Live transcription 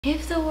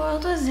If the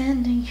world was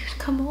ending, you'd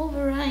come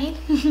over, right?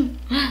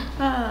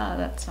 Ah,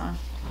 that song.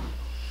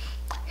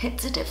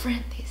 Hits are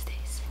different these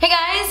days. Hey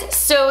guys,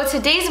 so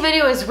today's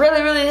video is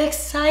really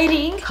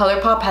exciting.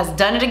 ColourPop has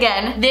done it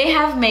again. They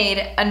have made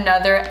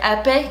another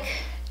epic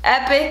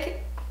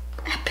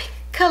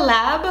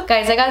collab.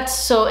 Guys, I got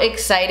so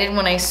excited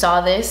when I saw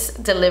this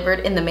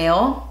delivered in the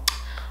mail.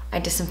 I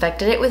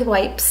disinfected it with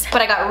wipes,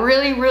 but I got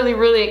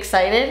really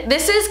excited.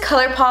 This is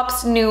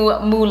ColourPop's new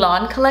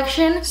Mulan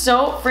collection.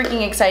 So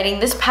freaking exciting.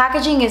 This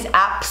packaging is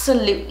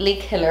absolutely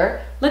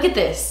killer. Look at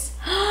this.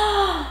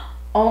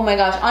 Oh my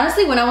gosh.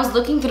 Honestly, when I was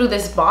looking through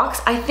this box,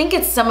 I think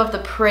it's some of the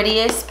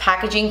prettiest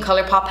packaging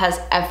ColourPop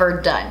has ever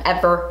done.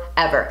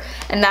 Ever.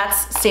 And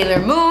that's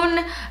Sailor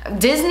Moon,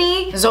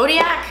 Disney,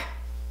 Zodiac.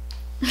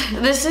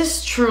 This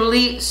is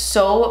truly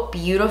so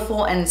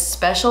beautiful and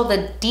special.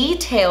 The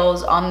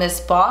details on this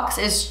box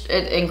is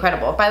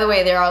incredible. By the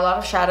way, there are a lot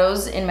of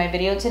shadows in my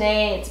video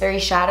today. It's very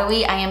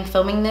shadowy. I am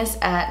filming this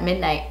at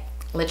midnight.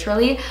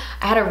 Literally,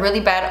 I had a really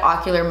bad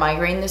ocular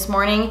migraine this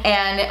morning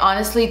and it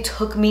honestly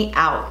took me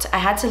out. I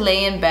had to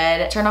lay in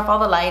bed, turn off all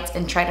the lights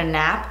and try to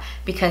nap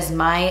because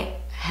my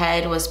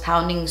head was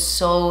pounding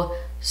so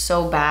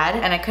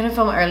bad and I couldn't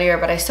film earlier,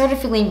 but I started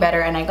feeling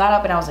better and I got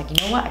up and I was like,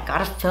 you know what, I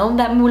gotta film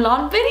that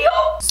Mulan video.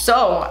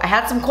 So I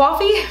had some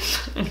coffee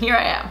and here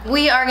I am.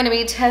 We are gonna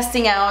be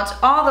testing out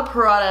all the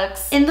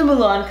products in the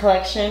Mulan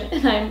collection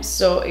and I'm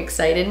so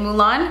excited.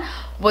 Mulan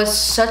was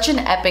such an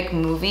epic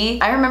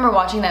movie. I remember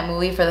watching that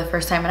movie for the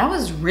first time and I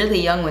was really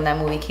young when that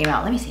movie came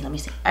out. Let me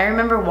see. I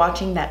remember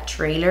watching that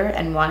trailer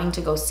and wanting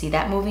to go see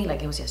that movie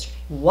like it was yesterday.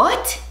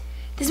 What?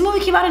 This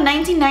movie came out in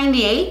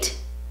 1998?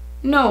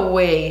 No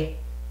way.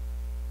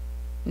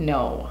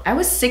 No. I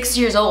was 6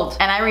 years old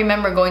and I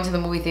remember going to the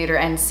movie theater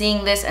and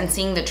seeing this and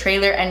seeing the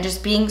trailer and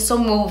just being so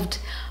moved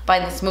by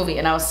this movie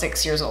and I was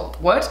 6 years old.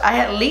 What? I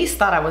at least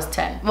thought I was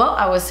 10. Well,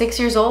 I was 6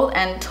 years old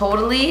and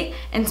totally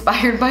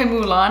inspired by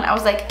Mulan. I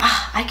was like,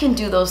 I can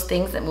do those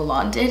things that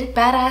Mulan did.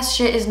 Badass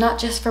shit is not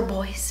just for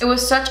boys. It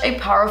was such a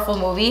powerful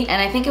movie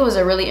and I think it was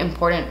a really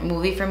important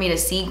movie for me to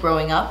see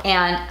growing up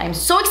and I'm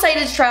so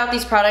excited to try out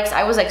these products.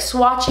 I was like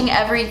swatching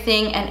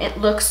everything and it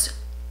looks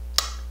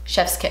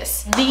chef's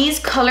kiss. These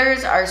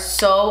colors are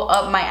so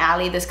up my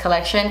alley. This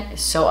collection is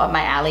so up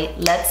my alley.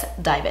 Let's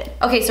dive in.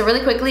 Okay, so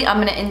really quickly, I'm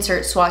gonna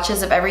insert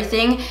swatches of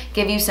everything,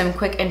 give you some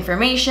quick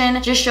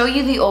information, just show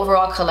you the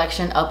overall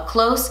collection up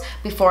close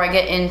before I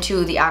get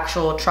into the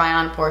actual try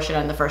on portion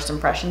and the first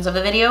impressions of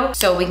the video.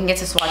 So we can get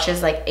to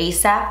swatches like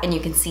ASAP and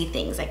you can see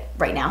things like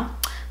right now.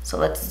 So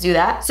let's do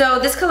that. So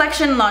this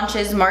collection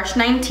launches March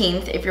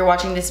 19th. If you're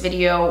watching this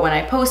video when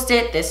I post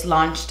it, this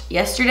launched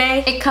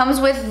yesterday. It comes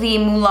with the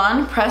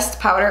Mulan Pressed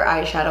Powder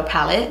Eyeshadow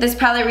Palette. This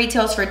palette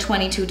retails for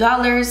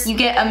 $22. You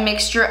get a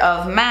mixture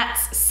of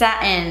mattes,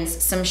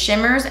 satins, some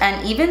shimmers,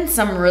 and even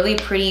some really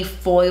pretty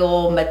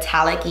foil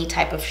metallic-y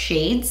type of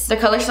shades. The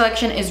color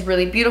selection is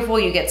really beautiful.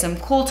 You get some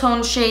cool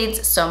tone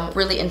shades, some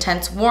really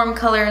intense warm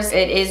colors.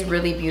 It is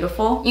really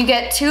beautiful. You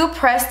get two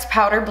pressed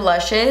powder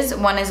blushes.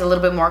 One is a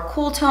little bit more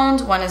cool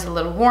toned, one is a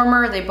little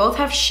warmer. They both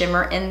have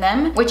shimmer in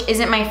them, which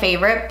isn't my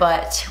favorite,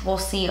 but we'll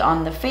see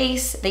on the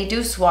face. They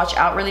do swatch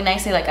out really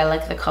nicely, like I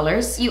like the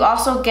colors. You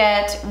also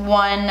get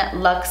one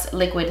Luxe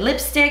liquid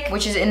lipstick,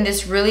 which is in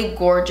this really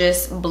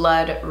gorgeous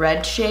blood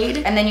red shade.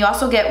 And then you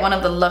also get one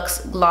of the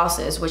Luxe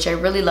glosses, which I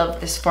really love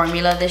this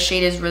formula. This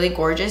shade is really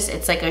gorgeous.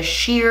 It's like a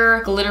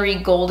sheer glittery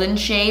golden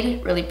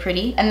shade, really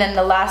pretty. And then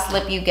the last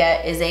lip you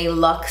get is a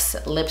Luxe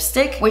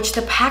lipstick, which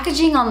the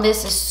packaging on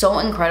this is so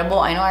incredible.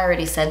 I know I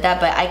already said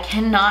that, but I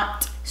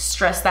cannot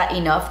stress that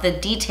enough. The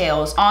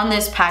details on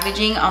this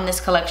packaging, on this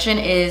collection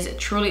is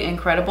truly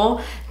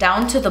incredible,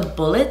 down to the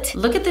bullet.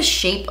 Look at the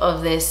shape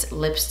of this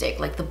lipstick.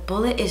 Like the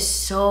bullet is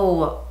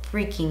so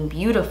freaking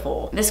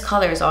beautiful. This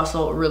color is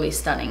also really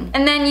stunning.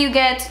 And then you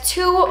get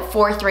two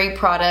 4th-rate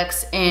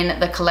products in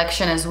the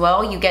collection as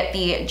well. You get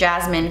the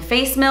Jasmine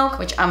Face Milk,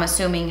 which I'm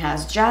assuming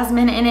has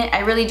jasmine in it. I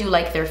really do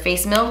like their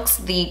face milks.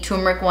 The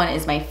turmeric one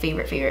is my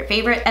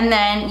favorite. And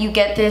then you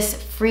get this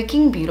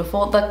freaking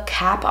beautiful, the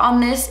cap on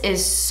this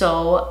is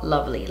so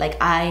lovely. Like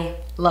I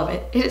love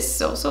it. It is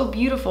so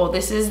beautiful.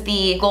 This is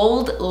the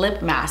gold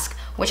lip mask,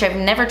 which I've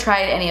never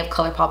tried any of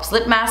ColourPop's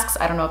lip masks.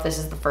 I don't know if this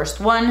is the first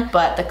one,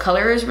 but the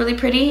color is really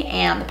pretty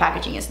and the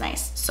packaging is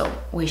nice. So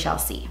we shall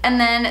see. And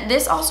then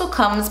this also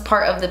comes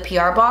part of the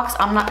PR box.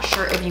 I'm not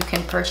sure if you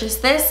can purchase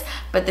this,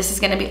 but this is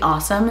gonna be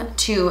awesome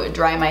to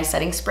dry my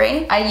setting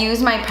spray. I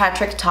use my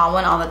Patrick Ta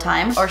one all the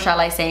time, or shall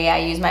I say I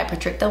use my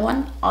Patricta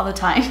one all the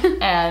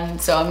time.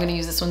 And so I'm gonna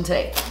use this one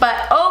today.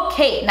 But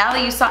okay, now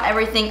that you saw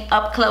everything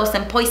up close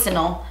and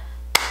personal,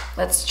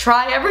 let's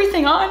try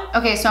everything on.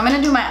 Okay, so I'm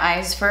gonna do my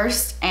eyes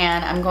first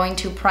and I'm going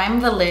to prime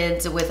the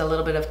lids with a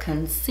little bit of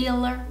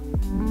concealer.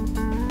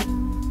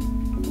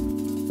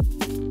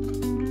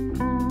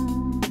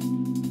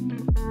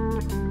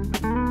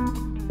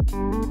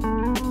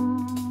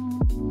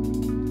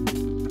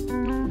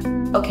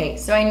 Okay,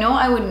 so I know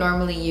I would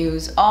normally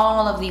use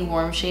all of the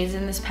warm shades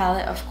in this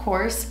palette, of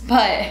course,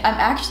 but I'm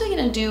actually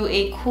gonna do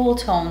a cool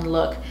tone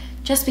look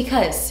just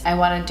because I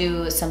want to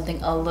do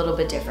something a little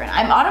bit different.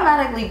 I'm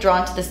automatically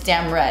drawn to this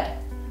damn red,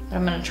 but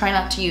I'm gonna try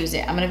not to use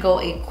it. I'm gonna go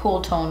a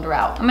cool toned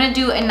route. I'm gonna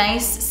do a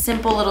nice,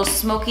 simple little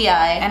smoky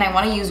eye, and I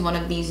wanna use one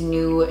of these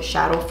new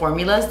shadow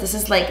formulas. This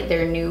is like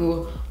their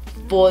new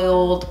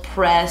foiled,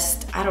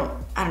 pressed, I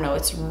don't know,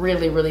 it's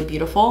really, really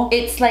beautiful.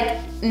 It's like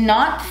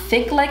not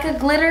thick like a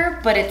glitter,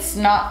 but it's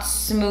not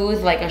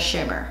smooth like a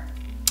shimmer,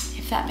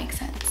 if that makes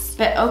sense.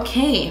 But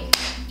okay,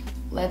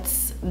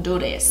 let's do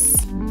this.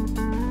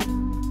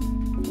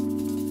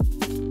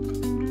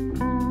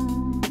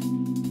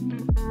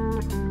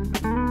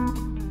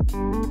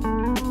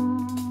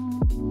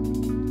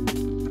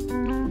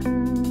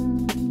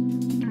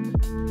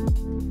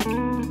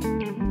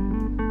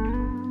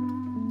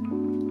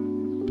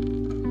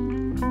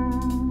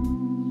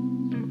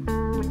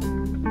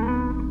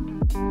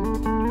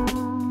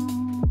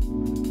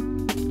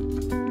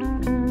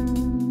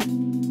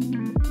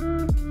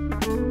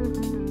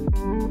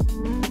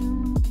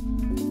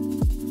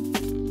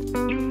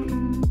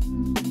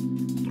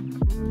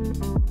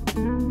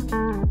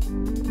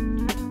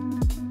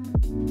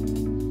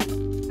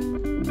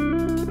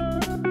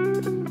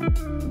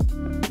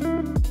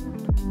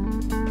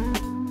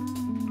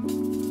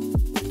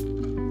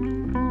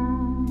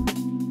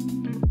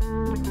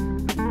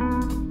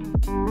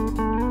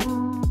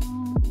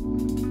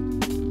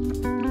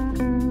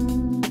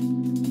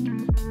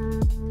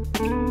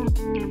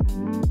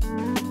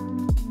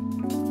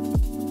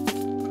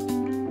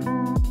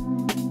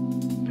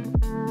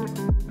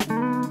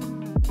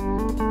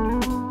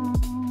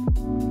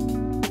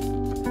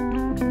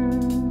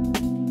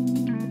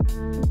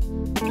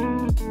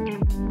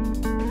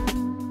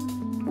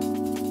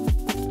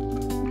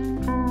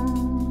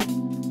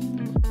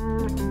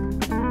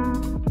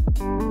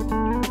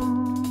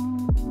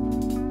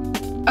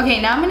 Okay,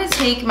 now I'm gonna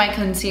take my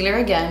concealer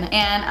again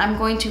and I'm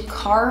going to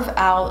carve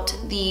out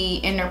the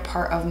inner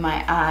part of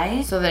my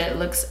eye so that it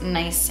looks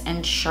nice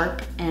and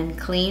sharp and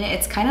clean.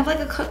 It's kind of like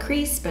a cut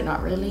crease, but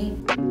not really.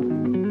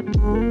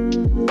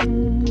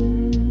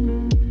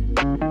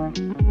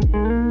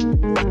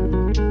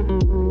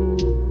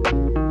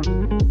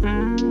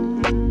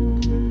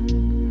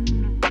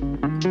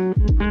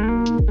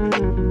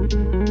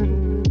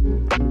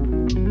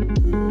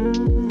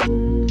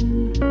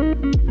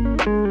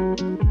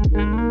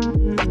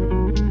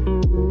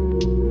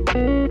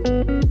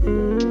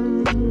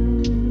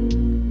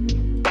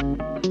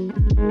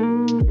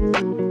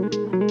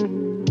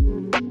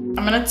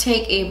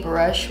 Take a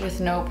brush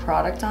with no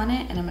product on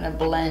it and I'm gonna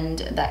blend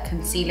that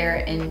concealer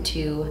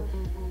into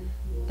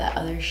that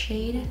other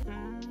shade.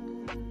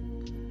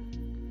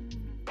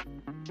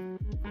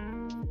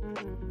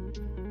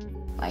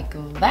 Like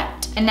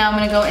that. And now I'm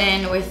gonna go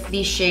in with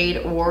the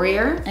shade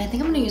Warrior. And I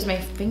think I'm gonna use my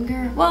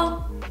finger.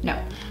 Well, no.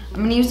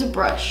 I'm gonna use a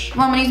brush.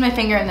 Well, I'm gonna use my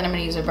finger and then I'm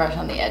gonna use a brush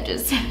on the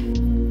edges.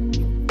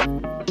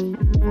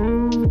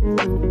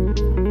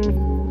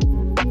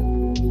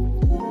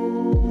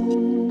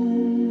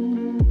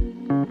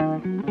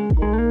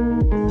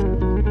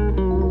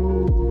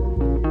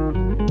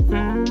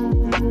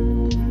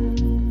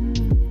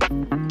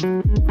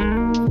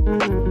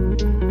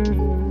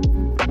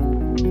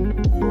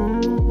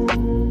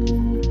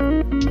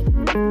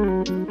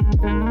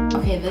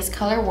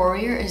 Color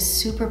Warrior is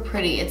super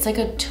pretty. It's like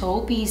a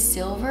taupey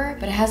silver,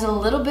 but it has a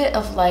little bit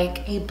of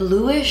like a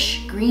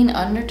bluish green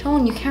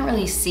undertone. You can't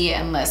really see it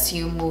unless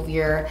you move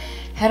your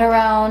head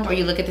around or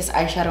you look at this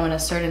eyeshadow in a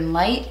certain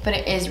light, but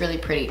it is really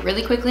pretty.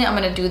 Really quickly, I'm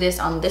gonna do this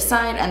on this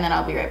side and then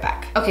I'll be right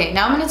back. Okay,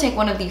 now I'm gonna take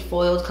one of the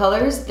foiled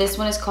colors. This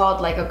one is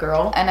called Like a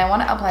Girl, and I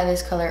wanna apply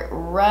this color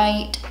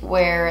right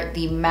where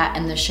the matte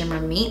and the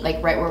shimmer meet,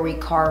 like right where we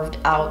carved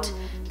out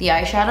the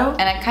eyeshadow.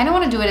 And I kind of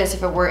want to do it as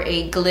if it were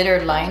a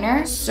glitter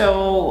liner.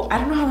 So I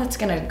don't know how that's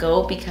gonna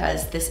go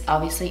because this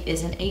obviously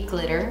isn't a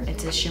glitter.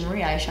 It's a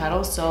shimmery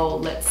eyeshadow, so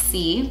let's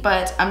see.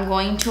 But I'm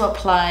going to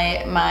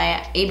apply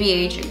my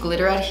ABH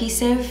glitter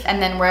adhesive, and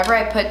then wherever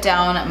I put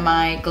down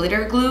my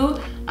glitter glue,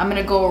 I'm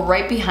gonna go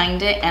right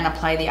behind it and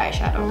apply the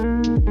eyeshadow.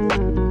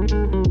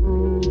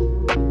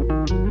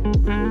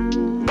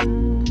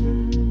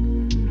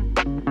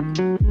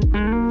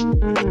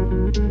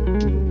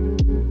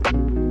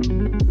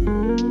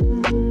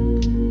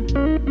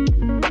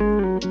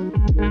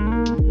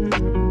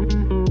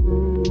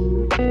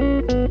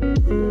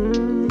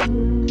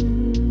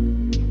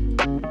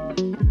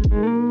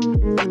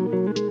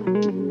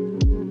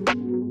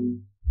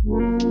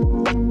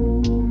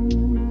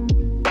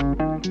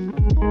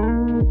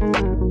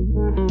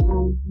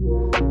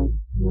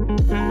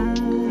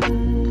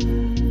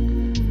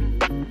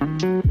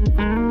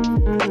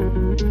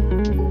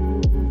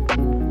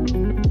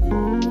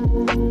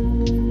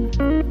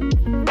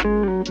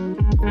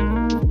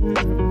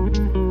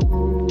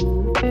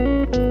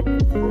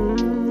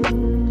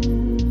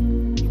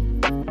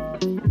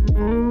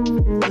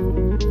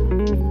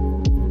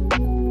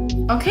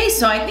 Okay,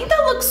 so I think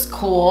that looks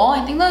cool.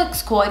 I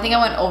think I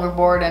went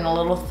overboard and a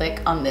little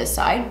thick on this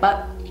side,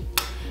 but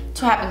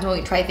that's what happens when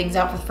we try things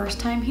out for the first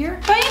time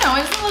here. But you know,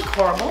 it doesn't look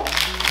horrible.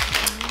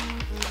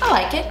 I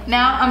like it.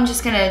 Now I'm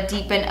just gonna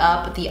deepen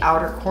up the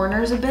outer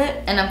corners a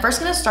bit. And I'm first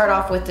gonna start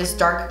off with this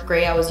dark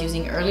gray I was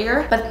using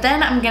earlier, but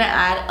then I'm gonna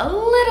add a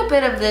little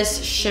bit of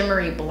this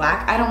shimmery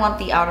black. I don't want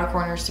the outer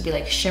corners to be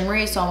like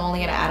shimmery, so I'm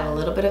only gonna add a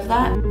little bit of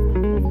that.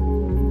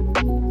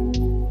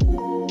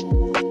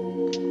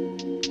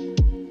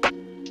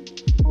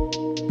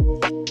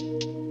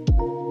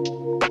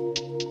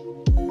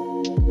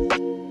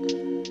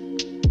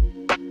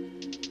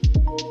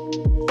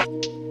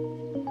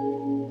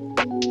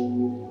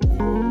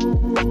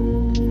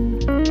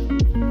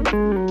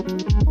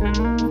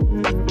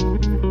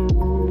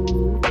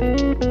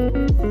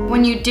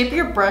 When you dip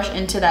your brush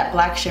into that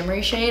black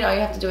shimmery shade, all you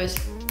have to do is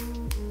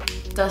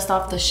dust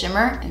off the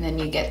shimmer, and then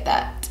you get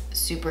that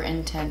super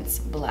intense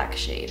black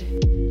shade.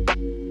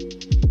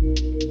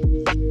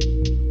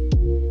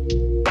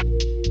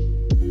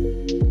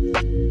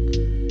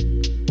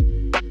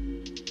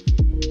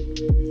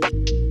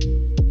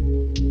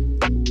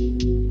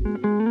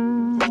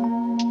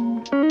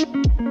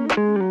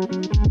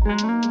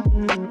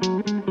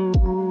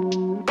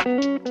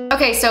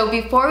 Okay, so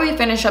before we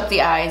finish up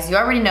the eyes, you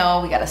already know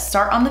we gotta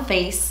start on the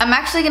face. I'm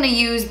actually gonna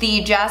use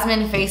the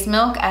Jasmine Face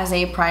Milk as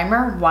a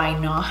primer. Why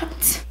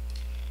not?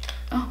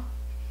 Oh.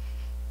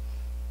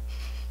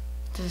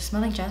 Does it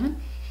smell like jasmine?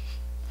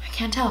 I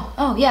can't tell.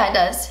 Oh, yeah, it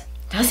does.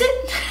 Does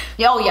it?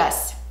 Oh,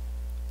 yes.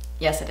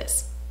 Yes, it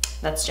is.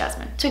 That's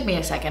jasmine. Took me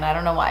a second, I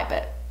don't know why,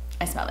 but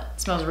I smell it. It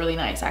smells really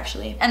nice,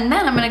 actually. And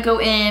then I'm gonna go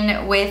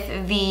in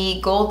with the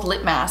gold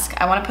lip mask.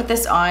 I wanna put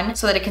this on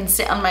so that it can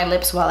sit on my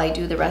lips while I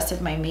do the rest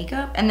of my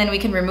makeup. And then we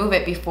can remove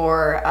it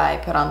before I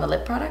put on the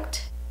lip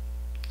product.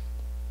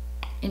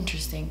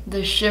 Interesting.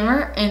 The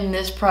shimmer in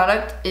this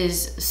product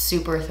is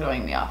super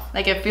throwing me off.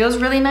 Like, it feels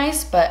really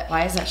nice, but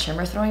why is that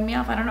shimmer throwing me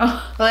off? I don't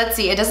know. But let's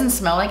see, it doesn't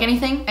smell like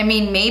anything. I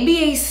mean,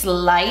 maybe a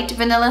slight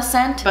vanilla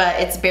scent, but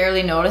it's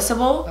barely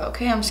noticeable.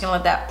 Okay, I'm just gonna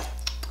let that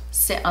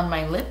sit on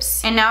my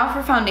lips. And now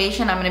for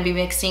foundation, I'm gonna be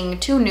mixing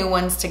two new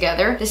ones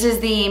together. This is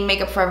the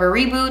Makeup Forever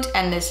Reboot,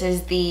 and this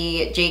is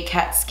the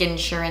Jcat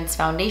Skinsurance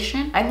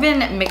Foundation. I've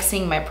been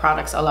mixing my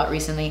products a lot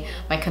recently.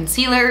 My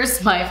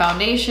concealers, my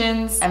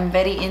foundations. I'm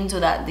very into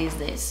that these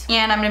days.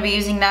 And I'm gonna be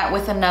using that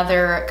with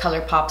another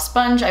ColourPop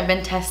sponge. I've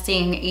been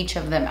testing each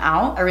of them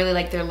out. I really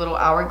like their little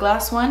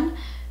hourglass one.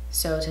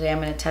 So today I'm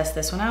gonna test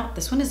this one out.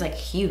 This one is like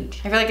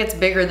huge. I feel like it's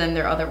bigger than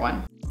their other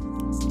one.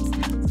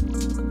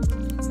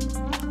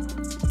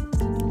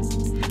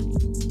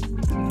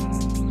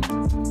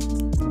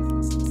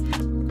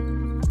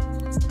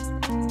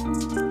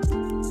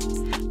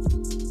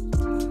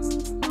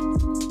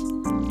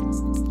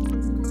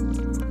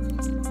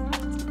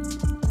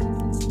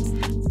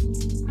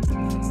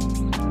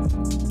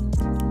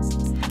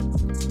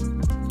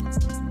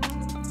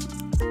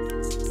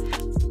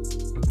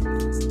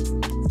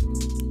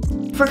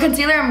 For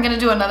concealer, I'm gonna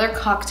do another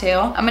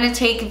cocktail. I'm gonna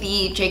take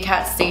the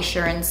Jcat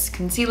Staysurance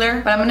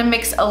concealer, but I'm gonna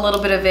mix a little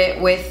bit of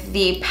it with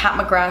the Pat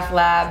McGrath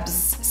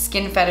Labs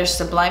Skin Fetish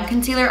Sublime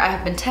Concealer. I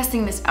have been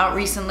testing this out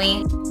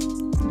recently.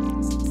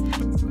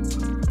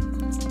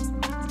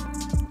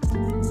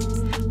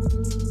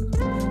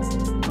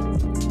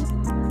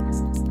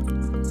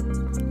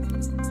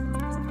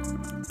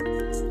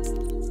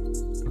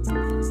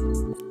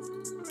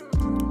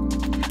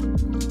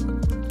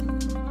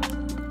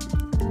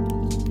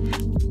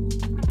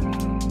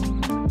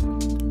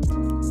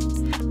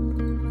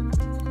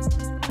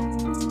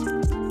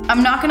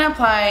 I'm not gonna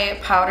apply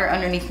powder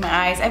underneath my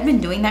eyes. I've been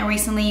doing that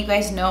recently, you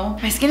guys know.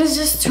 My skin is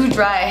just too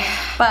dry,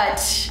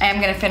 but I am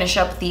gonna finish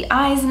up the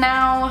eyes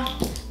now.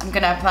 I'm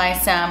gonna apply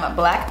some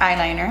black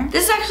eyeliner.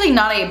 This is actually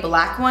not a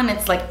black one,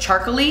 it's like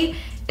charcoaly.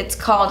 It's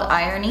called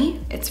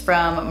Irony. It's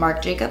from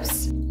Marc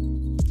Jacobs.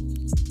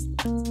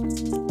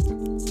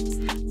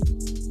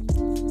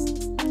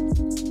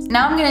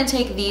 Now I'm gonna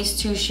take these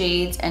two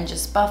shades and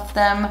just buff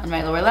them on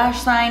my lower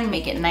lash line,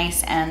 make it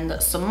nice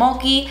and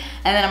smoky,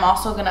 and then I'm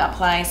also gonna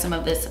apply some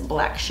of this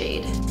black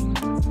shade.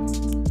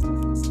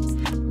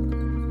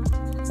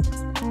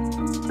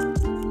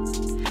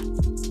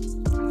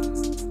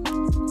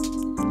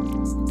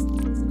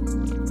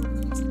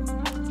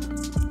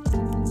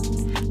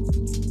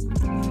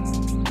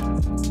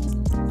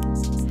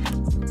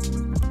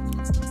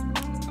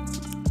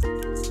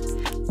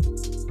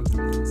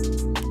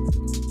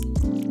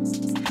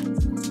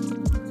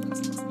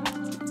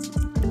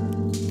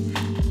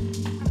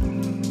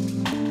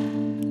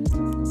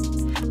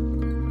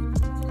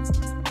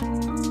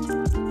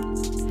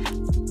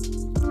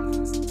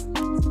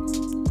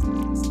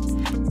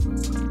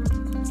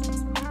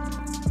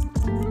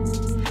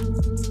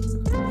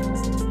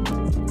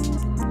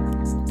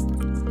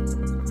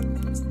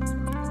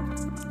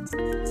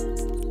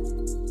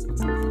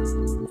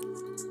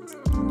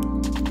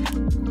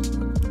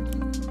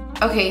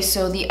 Okay,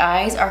 so the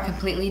eyes are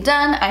completely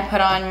done. I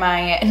put on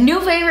my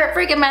new favorite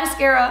freaking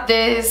mascara.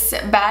 This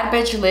Bad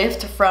Bitch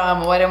Lift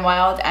from Wet n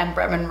Wild and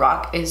Bretman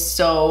Rock is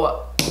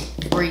so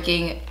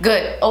freaking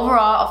good.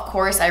 Overall, of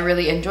course, I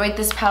really enjoyed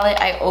this palette.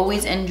 I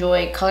always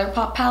enjoy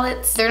ColourPop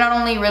palettes. They're not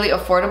only really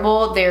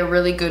affordable, they're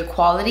really good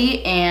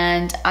quality,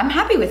 and I'm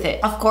happy with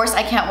it. Of course,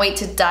 I can't wait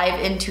to dive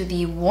into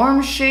the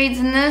warm shades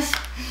in this.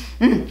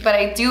 But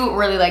I do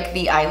really like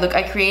the eye look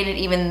I created,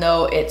 even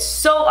though it's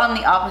so on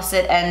the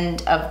opposite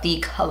end of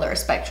the color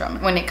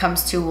spectrum when it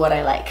comes to what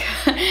I like.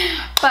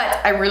 But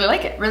I really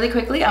like it. Really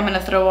quickly, I'm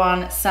gonna throw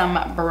on some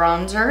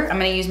bronzer. I'm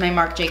gonna use my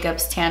Marc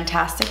Jacobs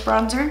Tantastic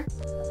bronzer.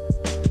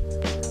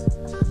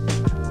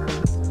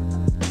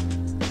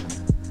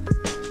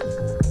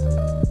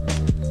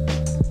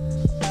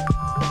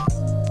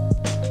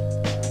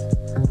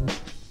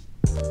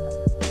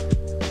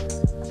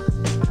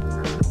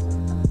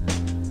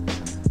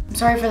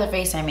 Sorry for the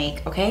face I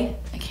make, okay?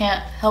 I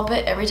can't help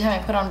it. Every time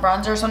I put on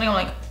bronzer or something, I'm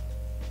like,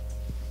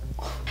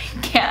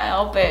 I can't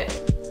help it.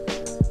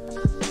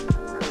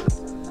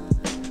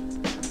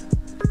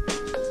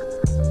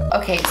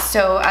 Okay,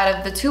 so out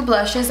of the two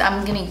blushes,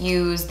 I'm gonna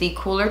use the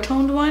cooler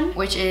toned one,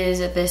 which is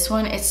this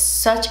one. It's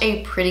such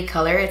a pretty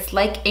color. It's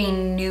like a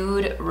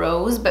nude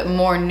rose, but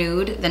more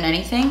nude than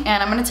anything.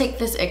 And I'm gonna take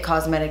this IT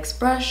Cosmetics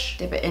brush,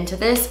 dip it into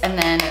this, and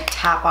then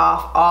tap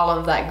off all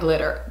of that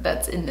glitter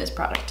that's in this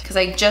product. Because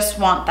I just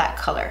want that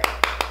color.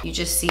 You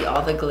just see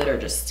all the glitter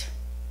just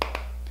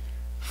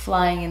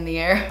flying in the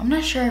air. I'm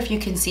not sure if you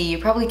can see, you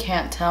probably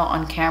can't tell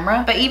on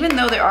camera, but even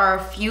though there are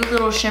a few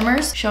little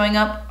shimmers showing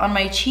up on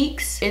my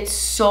cheeks, it's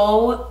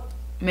so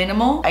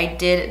minimal. I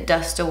did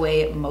dust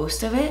away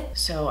most of it,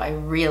 so I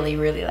really,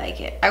 really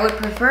like it. I would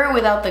prefer it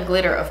without the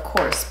glitter, of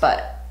course,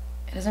 but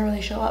it doesn't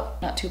really show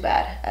up. Not too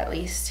bad, at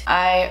least.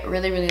 I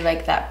really, really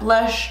like that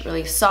blush.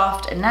 Really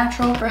soft and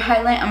natural. For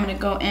highlight, I'm gonna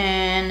go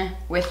in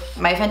with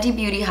my Fenty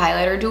Beauty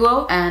highlighter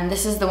duo. And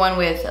this is the one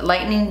with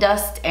Lightning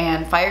Dust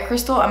and Fire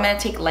Crystal. I'm gonna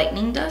take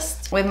Lightning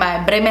Dust with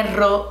my Bretman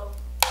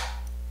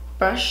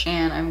brush.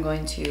 And I'm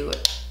going to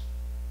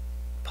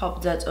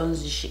pop that on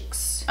the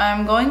cheeks.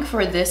 I'm going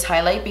for this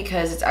highlight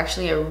because it's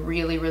actually a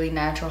really, really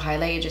natural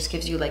highlight. It just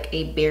gives you like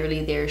a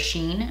barely there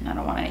sheen, and I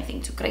don't want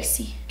anything too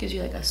crazy. It gives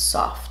you like a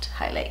soft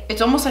highlight.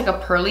 It's almost like a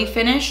pearly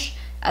finish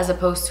as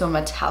opposed to a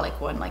metallic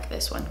one like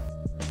this one.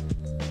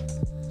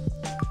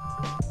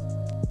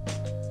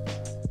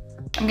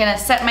 I'm gonna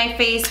set my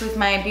face with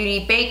my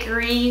Beauty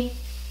Bakerie.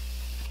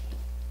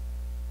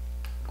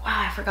 Wow,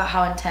 I forgot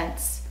how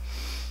intense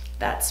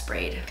that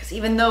sprayed. Because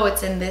even though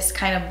it's in this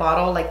kind of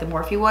bottle, like the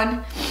Morphe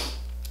one,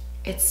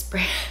 it's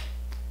sprayed.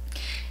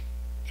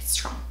 It's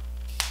strong.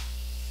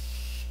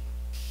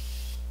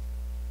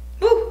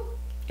 Woo!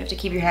 You have to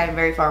keep your hand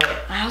very far away.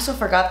 I also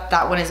forgot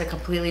that one is a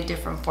completely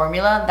different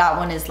formula. That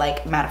one is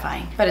like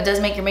mattifying, but it does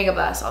make your makeup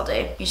last all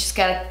day. You just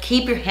gotta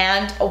keep your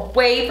hand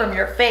away from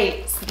your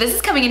face. This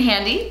is coming in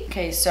handy.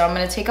 Okay, so I'm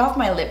gonna take off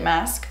my lip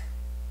mask.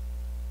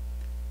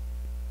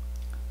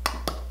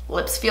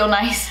 Lips feel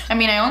nice. I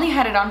mean, I only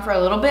had it on for a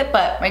little bit,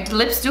 but my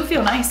lips do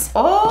feel nice.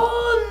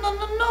 Oh, no,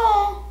 no,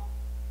 no.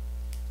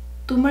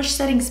 Too much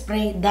setting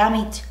spray, damn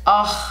it.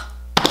 Oh,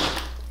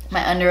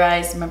 my under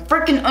eyes, my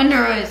freaking under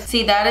eyes.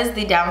 See, that is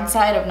the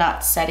downside of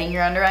not setting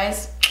your under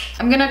eyes.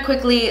 I'm gonna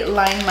quickly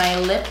line my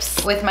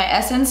lips with my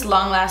Essence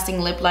Long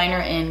Lasting Lip Liner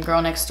in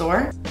Girl Next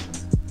Door.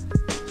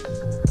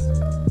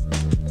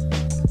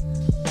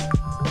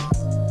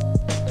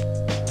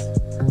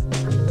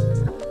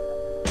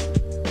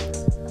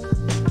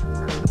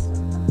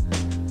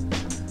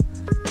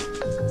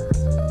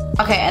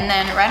 Okay, and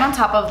then right on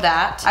top of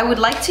that, I would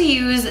like to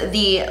use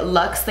the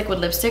Luxe Liquid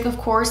Lipstick, of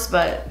course,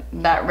 but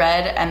that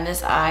red and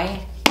this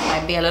eye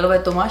might be a little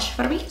bit too much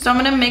for me. So I'm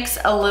gonna mix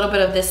a little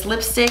bit of this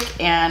lipstick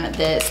and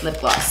this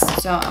lip gloss.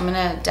 So I'm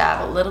gonna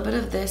dab a little bit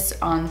of this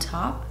on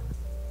top.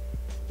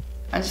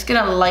 I'm just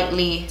gonna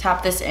lightly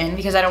tap this in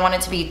because I don't want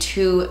it to be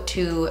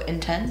too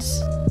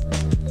intense.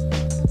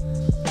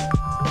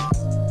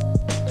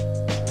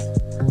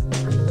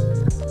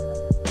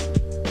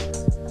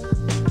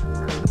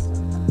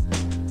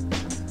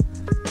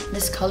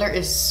 This color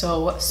is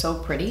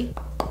so pretty.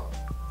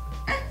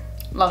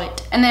 Love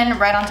it. And then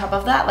right on top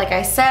of that, like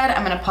I said,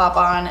 I'm gonna pop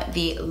on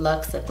the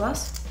Luxe Lip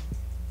Gloss.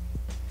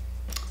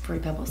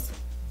 Fruity Pebbles.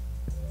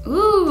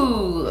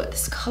 Ooh,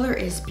 this color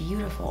is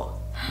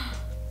beautiful.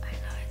 I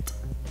love it.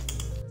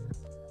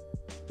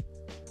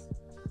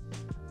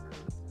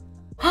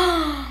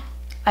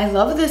 I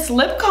love this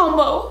lip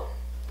combo.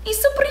 It's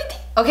so pretty.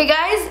 Okay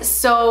guys,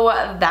 so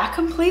that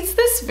completes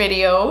this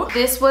video.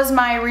 This was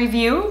my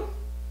review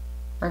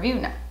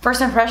now.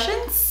 First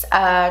impressions,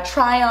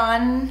 try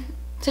on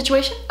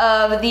situation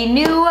of the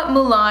new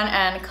Mulan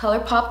and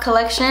ColourPop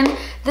collection.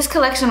 This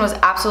collection was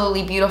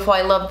absolutely beautiful.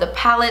 I love the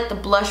palette, the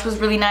blush was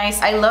really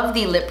nice. I love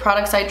the lip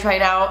products I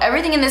tried out.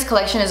 Everything in this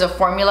collection is a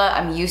formula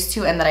I'm used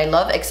to and that I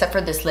love, except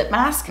for this lip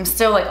mask. I'm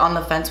still like on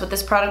the fence with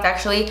this product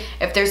actually.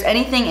 If there's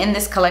anything in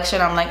this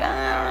collection I'm like,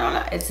 I don't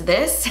know, It's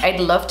this. I'd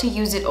love to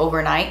use it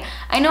overnight.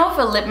 I know if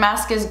a lip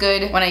mask is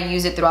good when I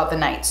use it throughout the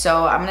night,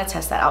 so I'm gonna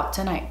test that out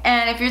tonight.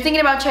 And if you're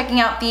thinking about checking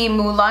out the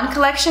Mulan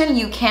collection,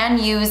 you can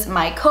use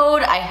my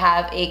code. I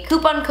have a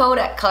coupon code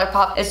at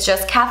ColourPop. It's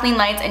just Kathleen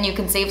Lights, and you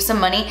can save some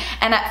money.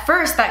 And at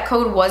first, that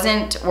code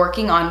wasn't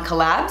working on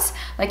collabs.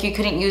 Like, you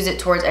couldn't use it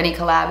towards any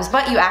collabs,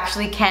 but you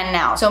actually can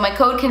now. So my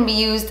code can be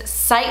used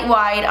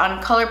site-wide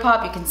on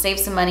ColourPop. You can save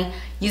some money.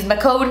 Use my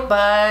code,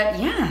 but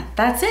yeah,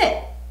 that's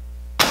it.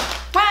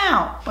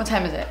 Wow, what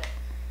time is it?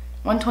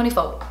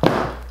 1:24.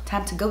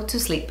 Time to go to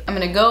sleep. I'm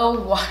gonna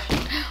go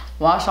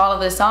wash all of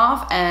this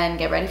off and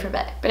get ready for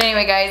bed. But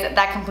anyway, guys,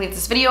 that completes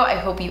this video. I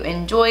hope you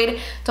enjoyed.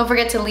 Don't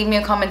forget to leave me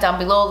a comment down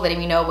below letting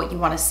me know what you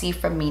want to see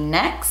from me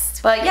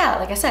next. But yeah,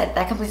 like I said,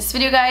 that completes this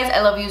video, guys. I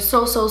love you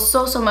so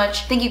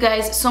much. Thank you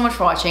guys so much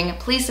for watching.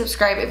 Please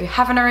subscribe if you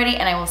haven't already,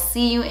 and I will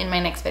see you in my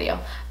next video.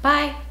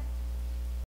 Bye.